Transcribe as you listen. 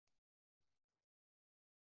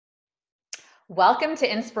Welcome to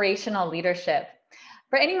Inspirational Leadership.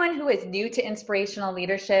 For anyone who is new to inspirational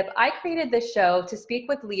leadership, I created this show to speak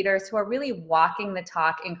with leaders who are really walking the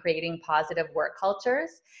talk in creating positive work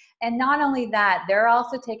cultures. And not only that, they're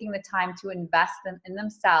also taking the time to invest in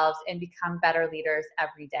themselves and become better leaders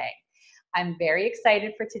every day. I'm very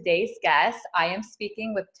excited for today's guest. I am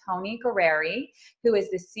speaking with Tony Guerrieri, who is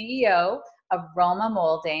the CEO of Roma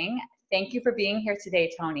Molding. Thank you for being here today,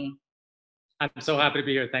 Tony. I'm so happy to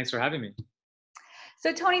be here. Thanks for having me.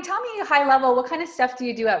 So Tony, tell me high level, what kind of stuff do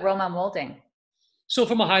you do at Roma Molding? So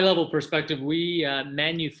from a high level perspective, we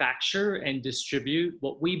manufacture and distribute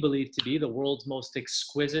what we believe to be the world's most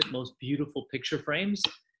exquisite, most beautiful picture frames.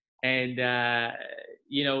 And,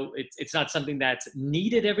 it's not something that's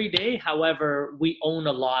needed every day. However, we own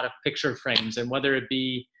a lot of picture frames, and whether it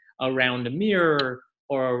be around a mirror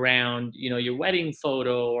or around, your wedding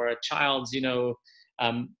photo or a child's,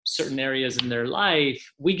 certain areas in their life,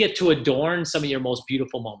 we get to adorn some of your most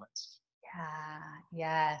beautiful moments.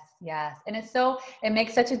 Yes. And it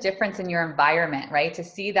makes such a difference in your environment, right? To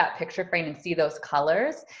see that picture frame and see those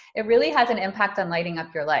colors, it really has an impact on lighting up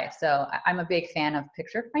your life. So I'm a big fan of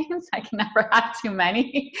picture frames. I can never have too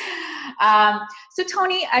many. So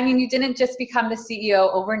Tony, you didn't just become the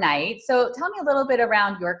CEO overnight. So tell me a little bit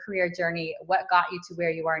around your career journey. What got you to where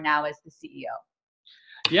you are now as the CEO?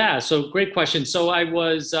 Yeah, so great question. So I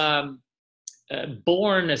was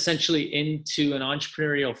born essentially into an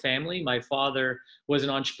entrepreneurial family. My father was an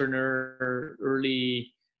entrepreneur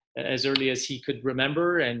as early as he could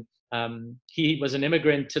remember. And he was an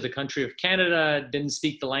immigrant to the country of Canada, didn't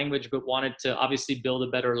speak the language, but wanted to obviously build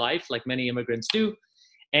a better life like many immigrants do.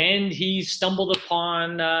 And he stumbled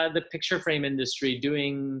upon the picture frame industry,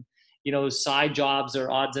 doing, side jobs or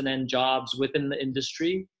odds and end jobs within the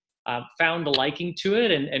industry, found a liking to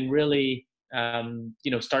it and really,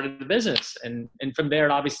 started the business. And from there,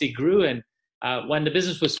 it obviously grew. And when the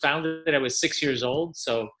business was founded, I was 6 years old.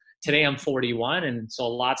 So today I'm 41. And so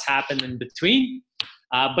lots happened in between.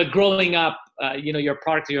 But growing up, you're a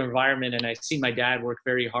product of your environment. And I seen my dad work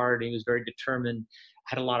very hard. He was very determined,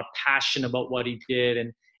 had a lot of passion about what he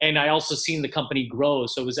did. And I also seen the company grow.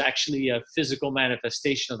 So it was actually a physical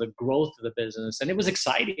manifestation of the growth of the business. And it was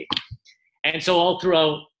exciting. And so all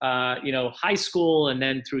throughout, high school and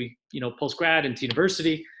then through, post-grad into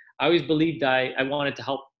university, I always believed I wanted to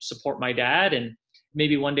help support my dad and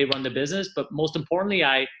maybe one day run the business. But most importantly,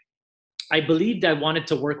 I believed I wanted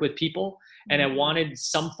to work with people and I wanted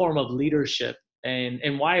some form of leadership.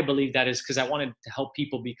 And why I believe that is because I wanted to help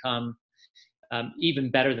people become even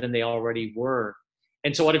better than they already were.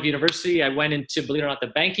 And so out of university, I went into, believe it or not, the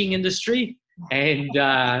banking industry, and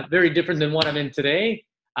very different than what I'm in today.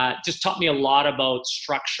 Just taught me a lot about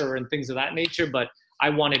structure and things of that nature, but I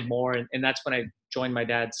wanted more. And that's when I joined my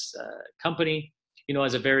dad's company,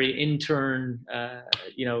 as a very intern,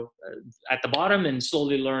 at the bottom, and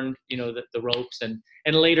slowly learned, the ropes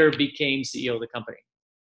and later became CEO of the company.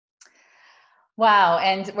 Wow.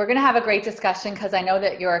 And we're going to have a great discussion because I know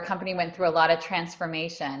that your company went through a lot of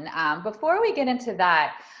transformation. Before we get into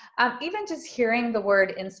that, even just hearing the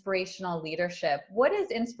word inspirational leadership, what does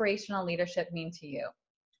inspirational leadership mean to you?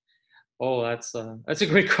 Oh, that's a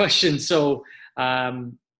great question. So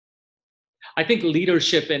I think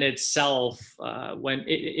leadership in itself,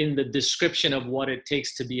 in the description of what it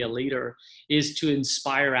takes to be a leader, is to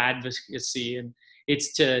inspire advocacy, and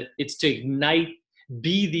it's to ignite,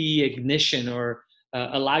 be the ignition, or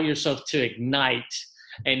allow yourself to ignite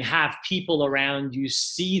and have people around you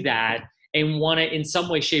see that and want to, in some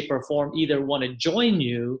way, shape, or form, either want to join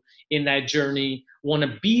you in that journey, want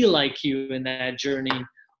to be like you in that journey,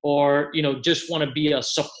 or just want to be a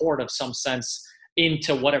support of some sense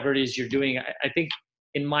into whatever it is you're doing. I think,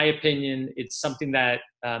 in my opinion, it's something that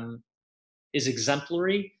is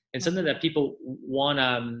exemplary and something that people want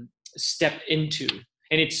to step into.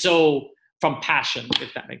 And it's so from passion,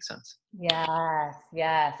 if that makes sense.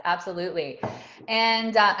 Yes, absolutely.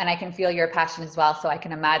 And I can feel your passion as well. So I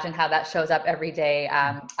can imagine how that shows up every day,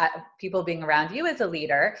 people being around you as a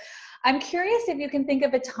leader. I'm curious if you can think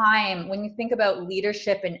of a time when you think about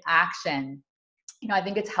leadership in action. I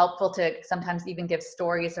think it's helpful to sometimes even give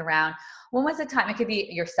stories around when was the time. It could be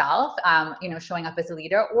yourself, showing up as a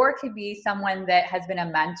leader, or it could be someone that has been a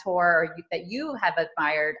mentor or that you have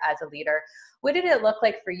admired as a leader. What did it look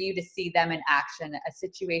like for you to see them in action, a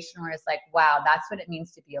situation where it's like, wow, that's what it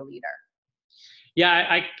means to be a leader?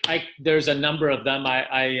 Yeah, there's a number of them.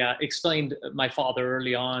 I explained my father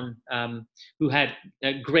early on, who had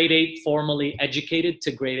grade 8, formally educated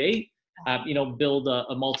to grade 8, build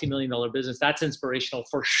a multi-million-dollar business. That's inspirational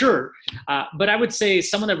for sure. But I would say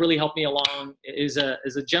someone that really helped me along is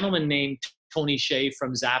a gentleman named Tony Hsieh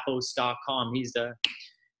from Zappos.com. He's the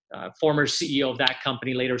former CEO of that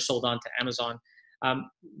company, later sold on to Amazon.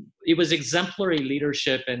 It was exemplary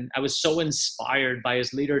leadership, and I was so inspired by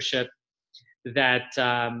his leadership that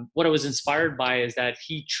what I was inspired by is that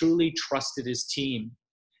he truly trusted his team.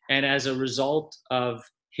 And as a result of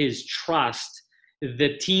his trust,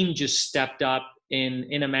 the team just stepped up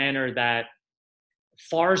in a manner that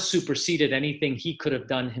far superseded anything he could have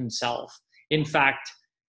done himself. In fact,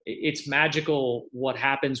 it's magical what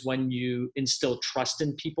happens when you instill trust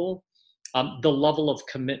in people. The level of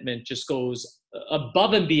commitment just goes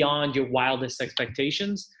above and beyond your wildest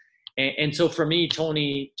expectations. And so for me,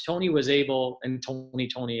 Tony was able, and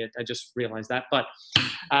Tony, I just realized that, but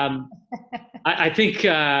I think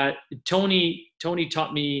Tony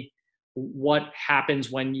taught me what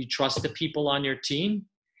happens when you trust the people on your team,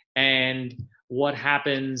 and what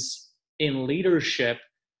happens in leadership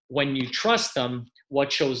when you trust them,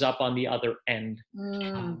 what shows up on the other end.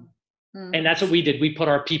 And that's what we did. We put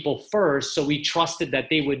our people first, so we trusted that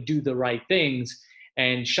they would do the right things,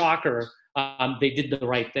 and shocker, they did the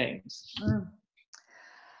right things.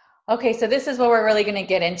 Okay, so this is where we're really going to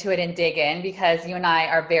get into it and dig in, because you and I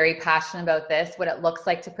are very passionate about this, what it looks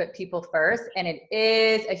like to put people first. And it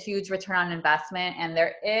is a huge return on investment, and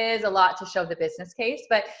there is a lot to show the business case,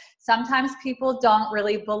 but sometimes people don't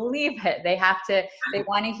really believe it. They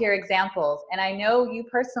want to hear examples. And I know you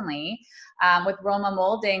personally, with Roma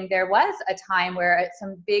Molding, there was a time where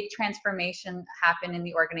some big transformation happened in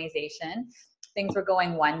the organization. Things were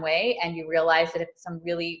going one way, and you realized that if some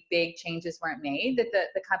really big changes weren't made, that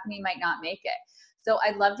the company might not make it. So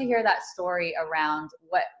I'd love to hear that story around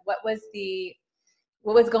what was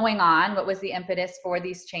going on, what was the impetus for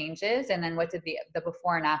these changes, and then what did the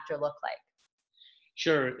before and after look like?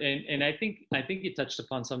 Sure, and I think you touched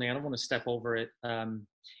upon something. I don't want to step over it.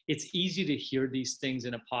 It's easy to hear these things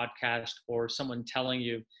in a podcast or someone telling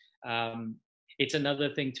you. It's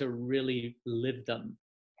another thing to really live them.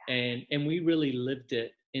 And we really lived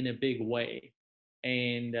it in a big way.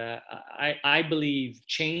 And I believe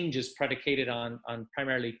change is predicated on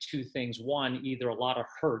primarily two things. One, either a lot of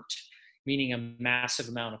hurt, meaning a massive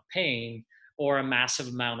amount of pain, or a massive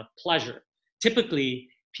amount of pleasure. Typically,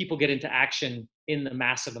 people get into action in the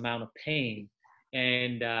massive amount of pain.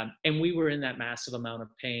 And we were in that massive amount of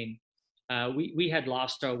pain. We had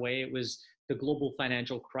lost our way. It was the global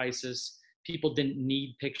financial crisis. People didn't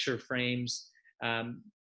need picture frames.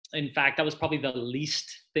 In fact, that was probably the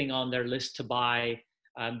least thing on their list to buy.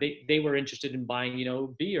 They were interested in buying,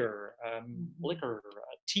 beer, liquor,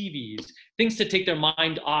 TVs, things to take their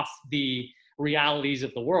mind off the realities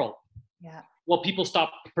of the world. Yeah. Well, people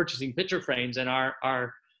stopped purchasing picture frames, and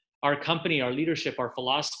our company, our leadership, our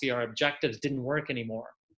philosophy, our objectives didn't work anymore.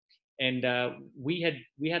 And we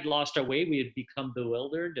had lost our way. We had become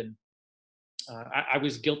bewildered, and I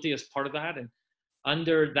was guilty as part of that. And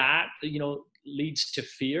under that, leads to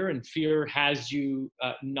fear, and fear has you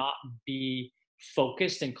not be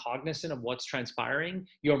focused and cognizant of what's transpiring.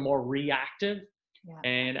 You're more reactive. Yeah.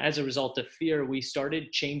 And as a result of fear, we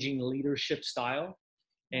started changing leadership style.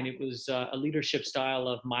 And it was a leadership style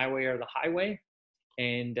of my way or the highway,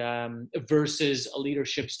 and versus a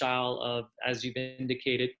leadership style of, as you've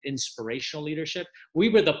indicated, inspirational leadership. We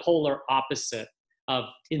were the polar opposite of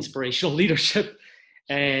inspirational leadership.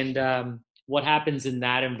 And what happens in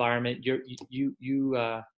that environment, you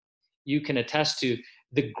can attest to.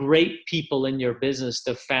 The great people in your business,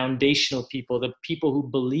 the foundational people, the people who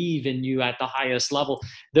believe in you at the highest level,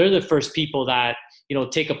 they're the first people that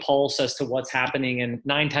take a pulse as to what's happening, and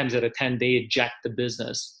 9 times out of 10 they eject the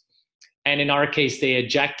business. And in our case, they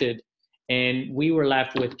ejected, and we were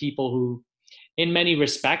left with people who, in many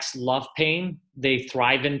respects, love pain. They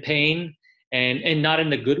thrive in pain, and not in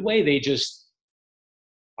the good way. They just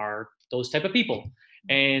are those type of people.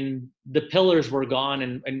 And the pillars were gone.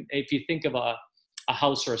 And if you think of a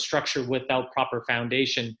house or a structure without proper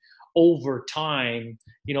foundation, over time,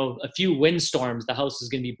 a few windstorms, the house is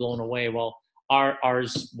going to be blown away. Well,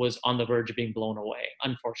 ours was on the verge of being blown away,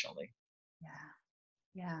 unfortunately.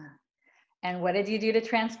 Yeah. And what did you do to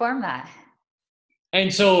transform that?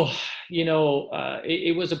 And so,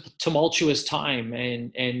 it was a tumultuous time,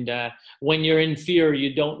 and when you're in fear,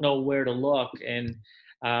 you don't know where to look. And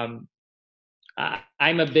I'm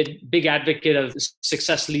a big advocate of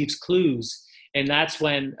success leaves clues. And that's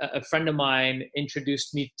when a friend of mine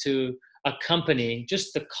introduced me to a company,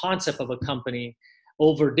 just the concept of a company,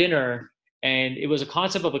 over dinner. And it was a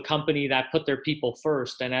concept of a company that put their people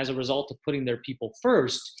first. And as a result of putting their people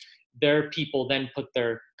first, their people then put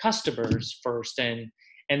their customers first. And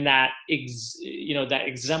that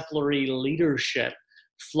exemplary leadership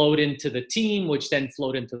flowed into the team, which then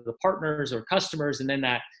flowed into the partners or customers. And then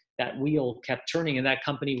that wheel kept turning. And that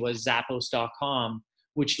company was Zappos.com,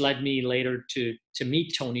 which led me later to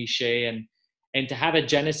meet Tony Hsieh and to have a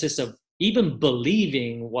genesis of even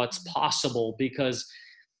believing what's possible, because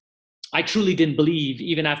I truly didn't believe,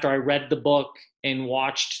 even after I read the book and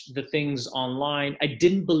watched the things online, I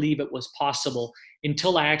didn't believe it was possible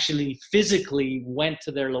until I actually physically went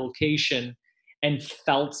to their location and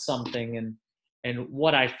felt something. And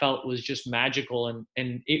what I felt was just magical.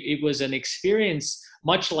 And it was an experience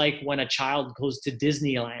much like when a child goes to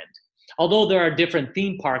Disneyland. Although there are different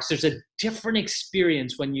theme parks, there's a different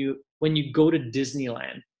experience when you go to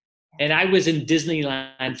Disneyland. And I was in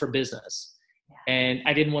Disneyland for business, and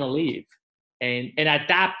I didn't want to leave. And at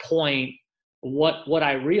that point, what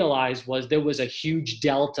I realized was there was a huge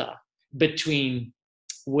delta between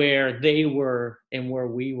where they were and where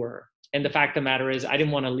we were. And the fact of the matter is, I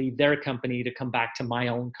didn't want to leave their company to come back to my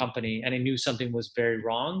own company. And I knew something was very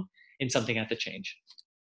wrong and something had to change.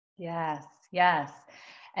 Yes, yes.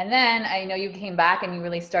 And then I know you came back and you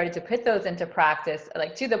really started to put those into practice,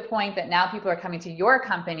 like to the point that now people are coming to your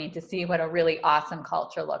company to see what a really awesome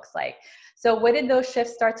culture looks like. So what did those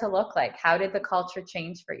shifts start to look like? How did the culture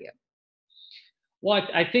change for you? Well,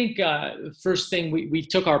 I think first thing, we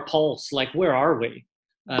took our pulse, like, where are we?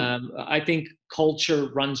 I think culture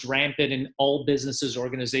runs rampant in all businesses,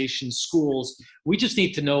 organizations, schools. We just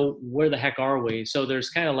need to know where the heck are we? So there's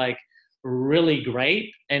kind of like really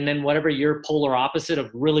great, and then whatever your polar opposite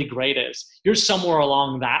of really great is. You're somewhere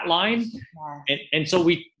along that line. Yes. And so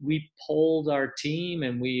we polled our team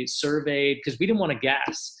and we surveyed, because we didn't want to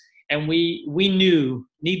guess. And we knew,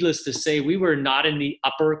 needless to say, we were not in the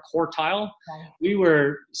upper quartile. Right. We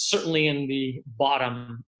were certainly in the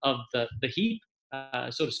bottom of the heap,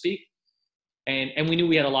 so to speak. And we knew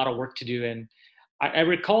we had a lot of work to do. And I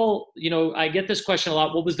recall, I get this question a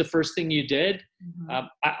lot. What was the first thing you did? Mm-hmm.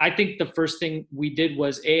 I think the first thing we did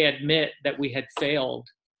was admit that we had failed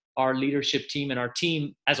our leadership team and our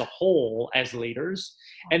team as a whole as leaders.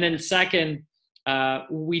 And then second,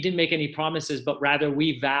 we didn't make any promises, but rather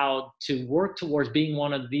we vowed to work towards being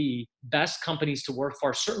one of the best companies to work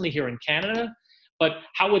for, certainly here in Canada, but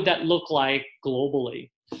how would that look like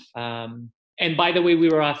globally? And by the way, we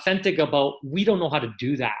were authentic about, we don't know how to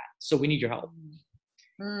do that, so we need your help.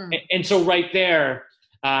 And so right there,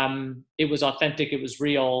 it was authentic, it was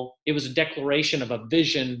real, it was a declaration of a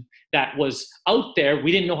vision that was out there.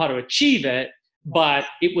 We didn't know how to achieve it, but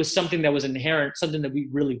it was something that was inherent, something that we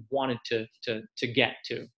really wanted to get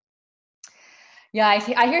to. Yeah,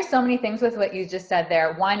 I hear so many things with what you just said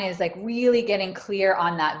there. One is like really getting clear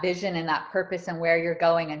on that vision and that purpose and where you're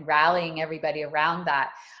going and rallying everybody around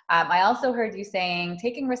that. I also heard you saying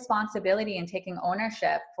taking responsibility and taking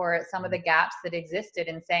ownership for some of the gaps that existed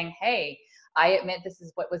and saying, hey, I admit this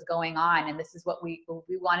is what was going on and this is what we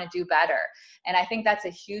want to do better. And I think that's a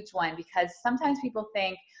huge one, because sometimes people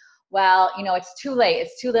think, well, it's too late.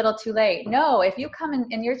 It's too little, too late. No, if you come in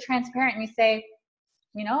and you're transparent and you say,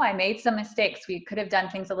 I made some mistakes. We could have done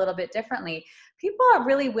things a little bit differently. People are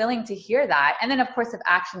really willing to hear that. And then of course, if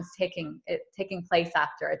action's taking place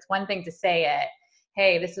after, it's one thing to say it,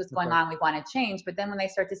 hey, this is going on, we want to change. But then when they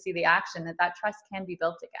start to see the action, that trust can be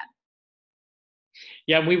built again.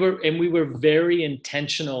 Yeah, we were very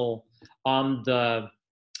intentional on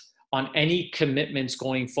any commitments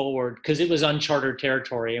going forward, because it was uncharted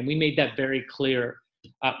territory, and we made that very clear.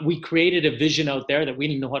 We created a vision out there that we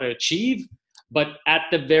didn't know how to achieve, but at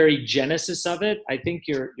the very genesis of it, I think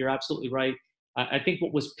you're absolutely right. I think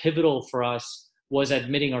what was pivotal for us was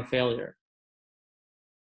admitting our failure.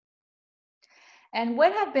 And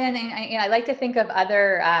what have been, and I like to think of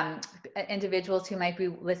other individuals who might be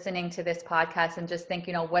listening to this podcast and just think,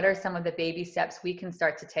 what are some of the baby steps we can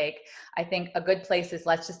start to take? I think a good place is,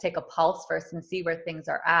 let's just take a pulse first and see where things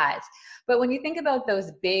are at. But when you think about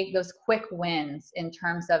those quick wins in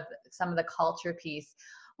terms of some of the culture piece,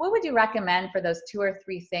 what would you recommend for those 2 or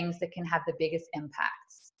 3 things that can have the biggest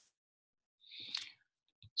impacts?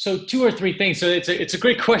 So 2 or 3 things. So it's a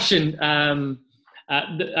great question. I'm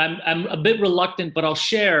a bit reluctant, but I'll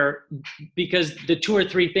share, because the 2 or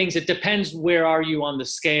 3 things, it depends where are you on the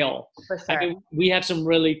scale. For sure. I mean, we have some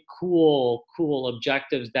really cool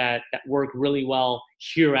objectives that work really well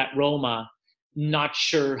here at Roma. Not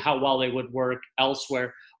sure how well they would work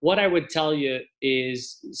elsewhere. What I would tell you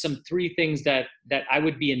is some 3 things that I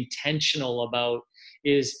would be intentional about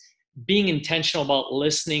is being intentional about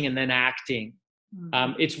listening and then acting.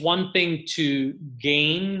 It's one thing to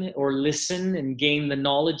gain or listen and gain the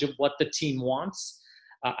knowledge of what the team wants.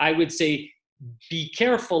 I would say be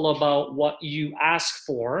careful about what you ask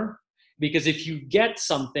for, because if you get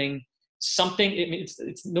something, something,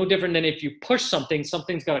 it's no different than if you push something,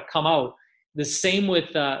 something's got to come out. The same with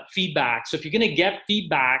feedback. So if you're going to get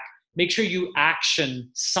feedback, make sure you action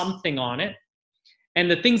something on it. And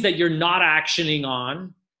the things that you're not actioning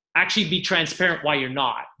on, actually be transparent why you're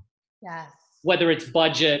not. Yes. Whether it's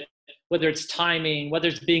budget, whether it's timing, whether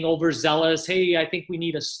it's being overzealous. Hey, I think we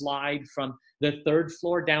need a slide from the 3rd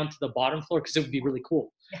floor down to the bottom floor because it would be really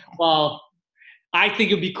cool. Well, I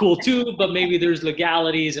think it'd be cool too, but maybe there's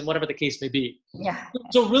legalities and whatever the case may be. Yeah.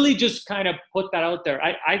 So really just kind of put that out there.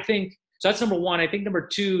 I think, so that's number one. I think number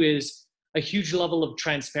two is a huge level of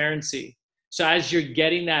transparency. So as you're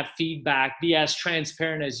getting that feedback, be as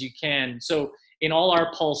transparent as you can. So in all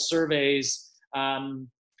our Pulse surveys,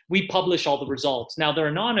 we publish all the results. Now they're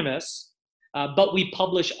anonymous, but we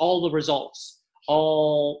publish all the results,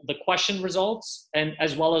 all the question results, and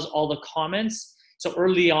as well as all the comments. So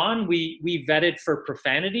early on, we vetted for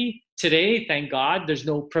profanity. Today, thank God, there's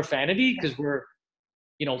no profanity because we're,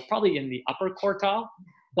 probably in the upper quartile,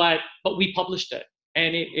 but we published it.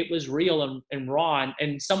 And it was real and raw.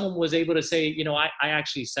 And someone was able to say, I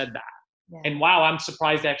actually said that. Yeah. And wow, I'm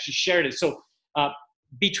surprised they actually shared it. So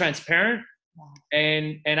be transparent.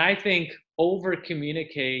 Yeah. And I think over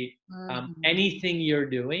communicate anything you're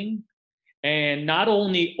doing, and not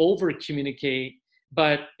only over communicate,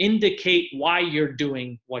 but indicate why you're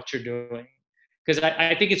doing what you're doing. Because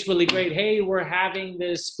I think it's really great. Hey, we're having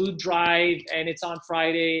this food drive and it's on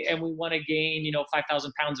Friday and we want to gain,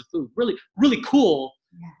 5,000 pounds of food. Really, really cool.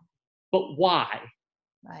 Yeah. But why?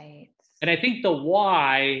 Right. And I think the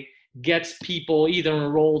why gets people either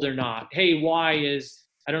enrolled or not. Hey, why is,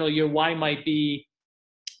 I don't know, your why might be,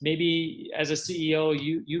 maybe as a CEO,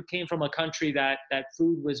 you came from a country that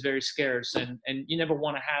food was very scarce and you never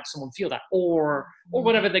want to have someone feel that, or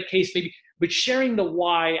whatever the case may be. But sharing the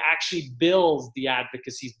why actually builds the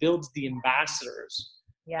advocacies, builds the ambassadors.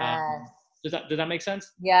 Yes. Does that make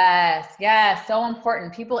sense? Yes. Yes. So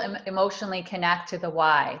important. People emotionally connect to the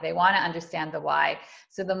why. They want to understand the why.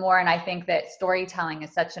 So the more, and I think that storytelling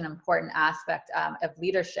is such an important aspect of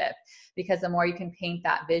leadership, because the more you can paint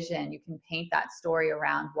that vision, you can paint that story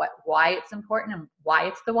around why it's important and why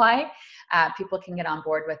it's the why, people can get on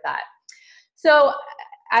board with that. So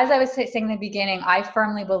as I was saying in the beginning, I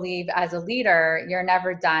firmly believe as a leader, you're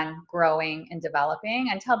never done growing and developing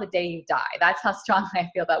until the day you die. That's how strongly I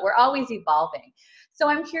feel that we're always evolving. So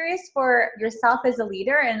I'm curious for yourself as a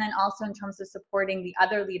leader, and then also in terms of supporting the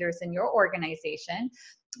other leaders in your organization,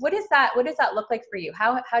 what does that look like for you?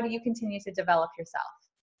 How do you continue to develop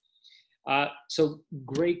yourself? So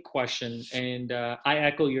great question. And I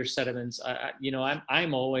echo your sentiments.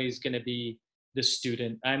 I'm always going to be the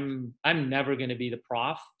student. I'm never going to be the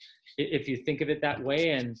prof, if you think of it that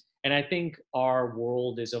way. And I think our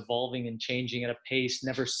world is evolving and changing at a pace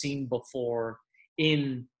never seen before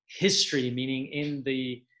in history, meaning in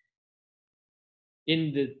the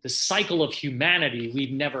cycle of humanity.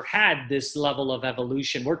 We've never had this level of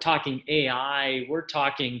evolution. We're talking AI, we're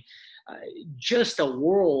talking just a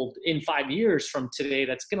world in 5 years from today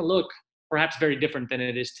that's going to look perhaps very different than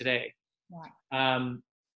it is today. Yeah.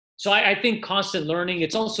 So I think constant learning,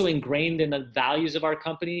 it's also ingrained in the values of our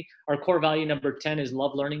company. Our core value number 10 is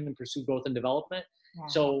love learning and pursue growth and development. Yeah.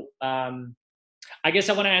 So I guess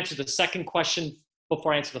I want to answer the second question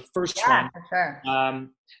before I answer the first one. For sure.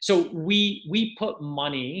 So we put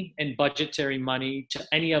money and budgetary money to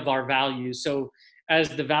any of our values. So as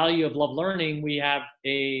the value of love learning, we have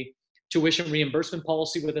a tuition reimbursement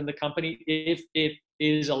policy within the company if it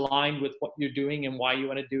is aligned with what you're doing and why you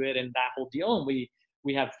want to do it and that whole deal. And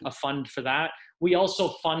we have a fund for that. We also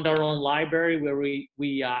fund our own library where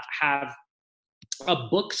we have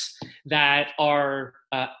books that are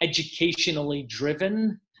educationally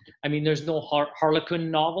driven. I mean, there's no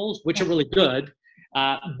Harlequin novels, which are really good,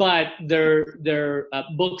 but they're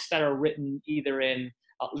books that are written either in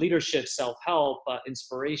leadership, self-help,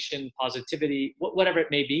 inspiration, positivity, whatever it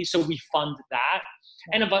may be. So we fund that,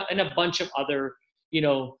 and a bunch of other,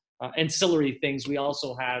 ancillary things. We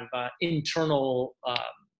also have internal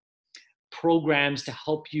programs to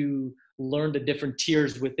help you learn the different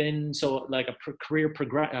tiers within. So like a career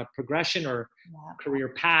progression or career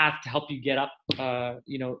path to help you get up, a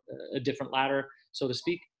different ladder, so to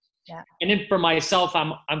speak. Yeah. And then for myself,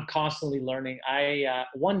 I'm constantly learning.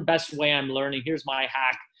 One best way I'm learning, here's my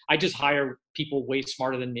hack. I just hire people way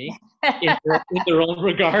smarter than me in their own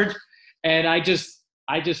regard. And I just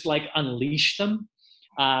like unleash them.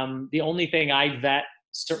 The only thing I vet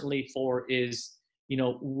certainly for is,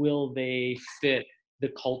 will they fit the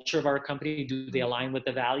culture of our company? Do they align with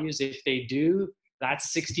the values? If they do,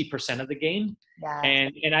 that's 60% of the game. Yeah.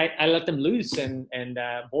 And I let them loose and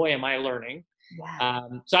boy, am I learning. Yeah.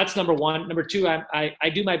 So that's number one. Number two, I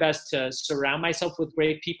do my best to surround myself with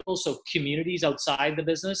great people. So communities outside the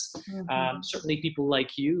business, Mm-hmm. certainly people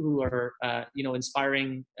like you who are,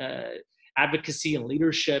 inspiring advocacy and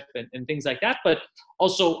leadership and things like that. But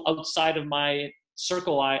also outside of my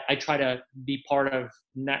circle, I try to be part of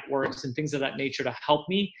networks and things of that nature to help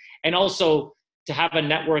me. And also to have a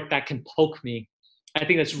network that can poke me. I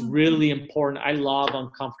think that's Mm-hmm. really important. I love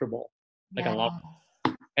uncomfortable. Like I Yeah. love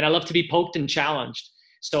and I love to be poked and challenged.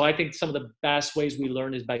 So I think some of the best ways we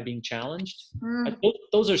learn is by being challenged. Mm.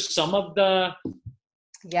 Those are some of the.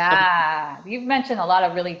 Yeah, you've mentioned a lot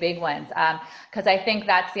of really big ones, because I think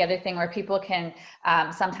that's the other thing where people can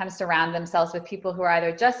sometimes surround themselves with people who are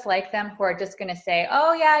either just like them, who are just going to say,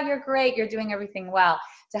 oh yeah, you're great, you're doing everything well.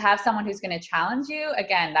 To have someone who's going to challenge you,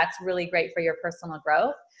 again, that's really great for your personal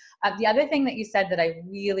growth. The other thing that you said that I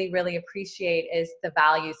really, really appreciate is the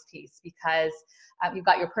values piece, because you've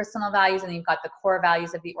got your personal values and you've got the core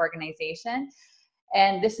values of the organization.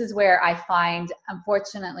 And this is where I find,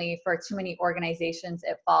 unfortunately, for too many organizations,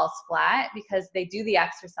 it falls flat because they do the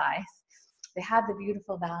exercise. They have the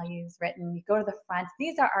beautiful values written. You go to the front,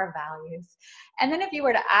 these are our values. And then if you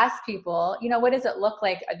were to ask people, what does it look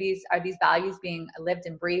like? Are these values being lived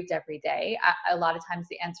and breathed every day? A lot of times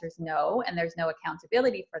the answer is no, and there's no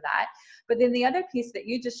accountability for that. But then the other piece that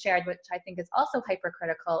you just shared, which I think is also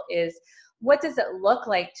hypercritical, is what does it look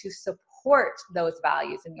like to support those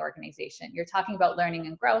values in the organization? You're talking about learning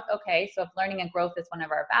and growth. Okay, so if learning and growth is one of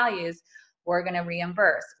our values, we're going to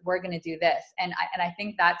reimburse, we're going to do this. And I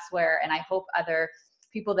think that's where, and I hope other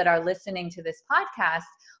people that are listening to this podcast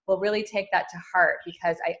will really take that to heart,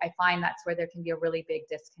 because I find that's where there can be a really big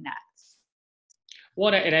disconnect.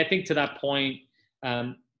 Well, and I think to that point,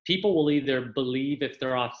 people will either believe if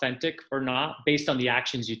they're authentic or not based on the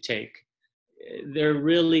actions you take. They're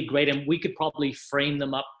really great, and we could probably frame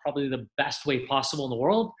them up probably the best way possible in the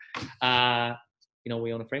world.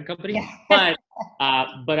 We own a frame company, Yeah.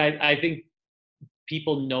 but I think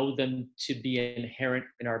people know them to be inherent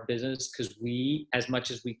in our business because we, as much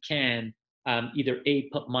as we can, either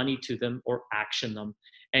put money to them or action them.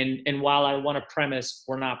 And while I want to premise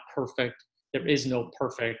we're not perfect, there is no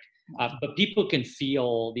perfect, but people can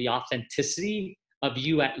feel the authenticity of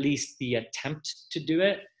you, at least the attempt to do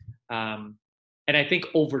it. And I think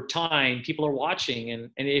over time, people are watching, and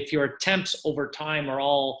if your attempts over time are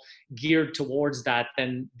all geared towards that,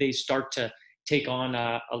 then they start to take on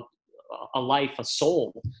a life, a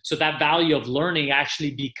soul. So that value of learning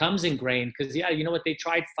actually becomes ingrained because, you know what, they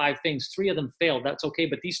tried 5 things, 3 of them failed. That's okay.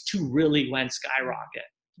 But these 2 really went skyrocket.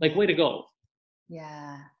 Like, way to go.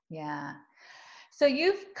 Yeah. Yeah. So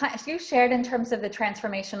you've shared in terms of the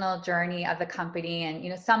transformational journey of the company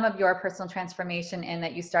and, some of your personal transformation in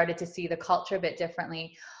that you started to see the culture a bit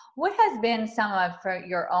differently. What has been some of for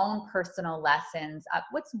your own personal lessons?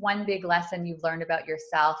 What's one big lesson you've learned about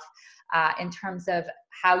yourself in terms of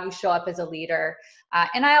how you show up as a leader?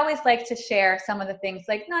 And I always like to share some of the things,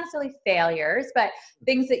 like not necessarily failures, but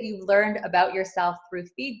things that you've learned about yourself through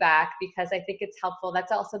feedback, because I think it's helpful.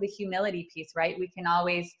 That's also the humility piece, right? We can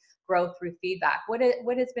always grow through feedback. What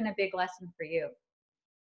has been a big lesson for you?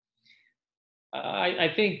 I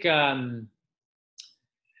think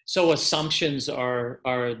so. Assumptions are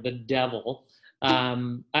the devil.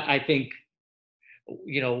 I think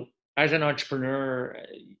as an entrepreneur,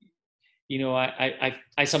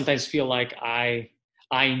 I sometimes feel like I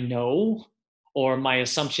know, or my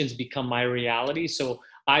assumptions become my reality. So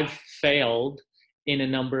I've failed in a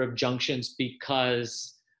number of junctions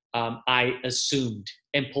because I assumed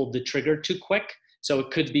and pulled the trigger too quick. So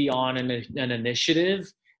it could be on an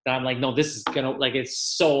initiative that I'm like, no, this is gonna, like, it's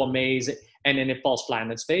so amazing, and then it falls flat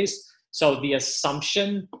in its face. So the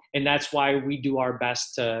assumption, and that's why we do our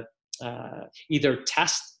best to either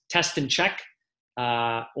test and check,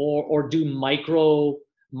 or do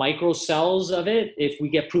micro cells of it. If we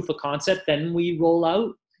get proof of concept, then we roll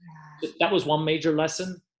out. That was one major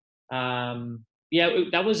lesson.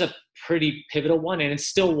 That was a pretty pivotal one, and it's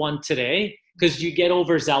still one today, because you get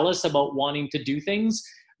overzealous about wanting to do things,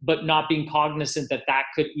 but not being cognizant that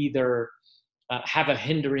could either have a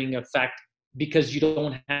hindering effect because you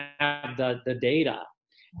don't have the data.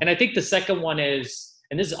 And I think the second one is,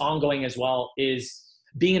 and this is ongoing as well, is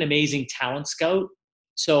being an amazing talent scout.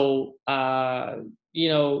 So,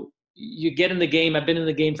 you get in the game. I've been in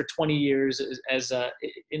the game for 20 years as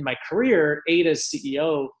in my career, 8 as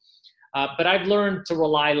CEO. But I've learned to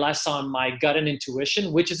rely less on my gut and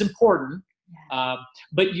intuition, which is important.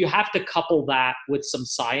 But you have to couple that with some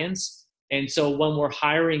science. And so when we're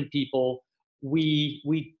hiring people, we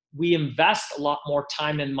invest a lot more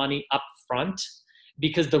time and money up front,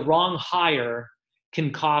 because the wrong hire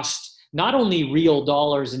can cost not only real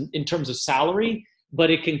dollars in terms of salary, but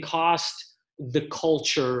it can cost the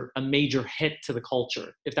culture a major hit to the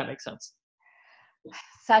culture, if that makes sense.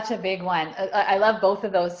 Such a big one. I love both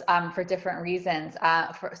of those for different reasons.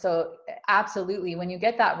 So absolutely, when you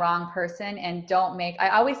get that wrong person and don't make, I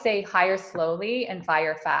always say hire slowly and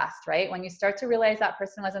fire fast, right? When you start to realize that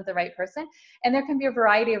person wasn't the right person, and there can be a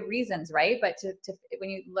variety of reasons, right? But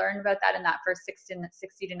when you learn about that in that first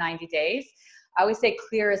 60 to 90 days, I always say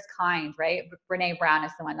clear is kind, right? Brene Brown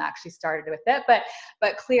is the one that actually started with it,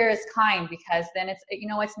 but clear is kind, because then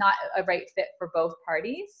it's not a right fit for both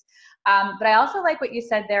parties. But I also like what you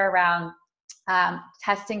said there around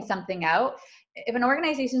testing something out. If an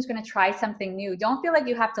organization is going to try something new, don't feel like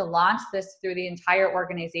you have to launch this through the entire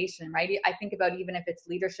organization, right? I think about even if it's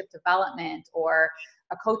leadership development or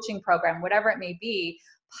a coaching program, whatever it may be,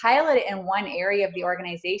 pilot it in one area of the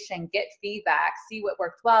organization, get feedback, see what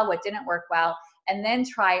worked well, what didn't work well, and then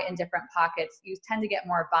try it in different pockets. You tend to get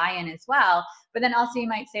more buy-in as well. But then also you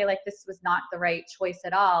might say, like, this was not the right choice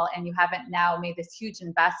at all, and you haven't now made this huge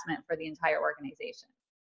investment for the entire organization.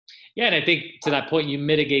 Yeah, and I think to that point, you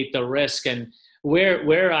mitigate the risk. And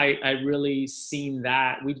where I really seen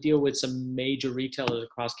that, we deal with some major retailers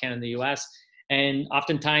across Canada and the US, and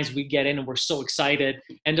oftentimes we get in and we're so excited,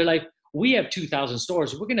 and they're like, we have 2,000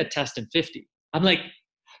 stores, we're going to test in 50. I'm like,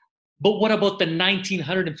 but what about the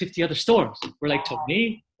 1,950 other stores? We're like, to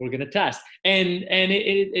me, we're going to test. And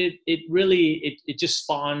it really just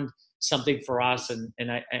spawned something for us, and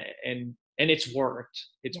it's worked.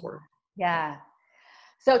 It's worked. Yeah.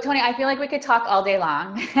 So Tony, I feel like we could talk all day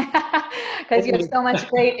long because you have so much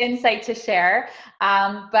great insight to share.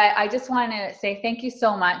 But I just want to say thank you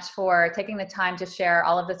so much for taking the time to share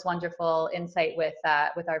all of this wonderful insight with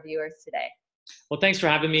our viewers today. Well, thanks for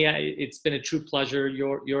having me. It's been a true pleasure.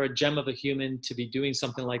 You're a gem of a human to be doing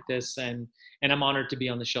something like this, and I'm honored to be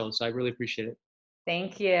on the show. So I really appreciate it.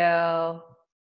 Thank you.